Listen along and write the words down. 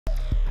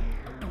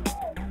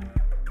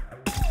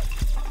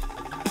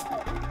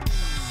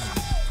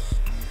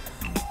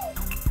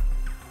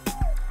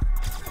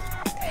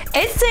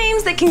It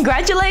seems that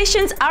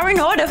congratulations are in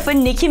order for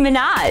Nicki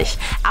Minaj.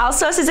 Our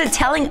sources are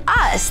telling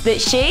us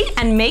that she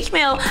and Meek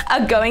Mill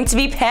are going to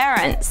be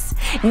parents.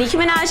 Nicki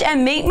Minaj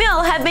and Meek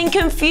Mill have been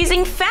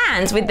confusing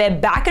fans with their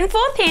back and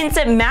forth hints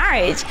at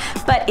marriage,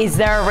 but is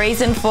there a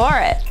reason for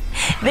it?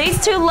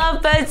 These two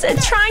lovebirds are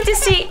trying to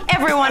steer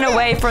everyone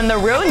away from the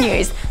real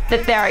news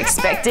that they're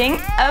expecting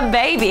a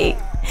baby.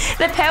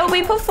 The pair will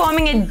be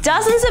performing at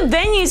dozens of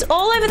venues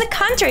all over the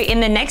country in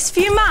the next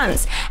few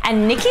months,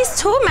 and Nicki's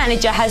tour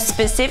manager has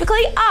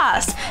specifically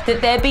asked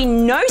that there be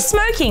no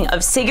smoking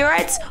of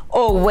cigarettes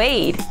or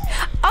weed.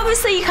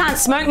 Obviously you can't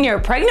smoke near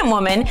a pregnant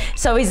woman,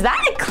 so is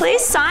that a clear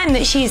sign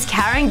that she is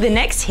carrying the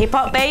next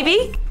hip-hop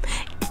baby?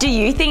 Do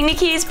you think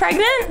Nicki is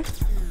pregnant?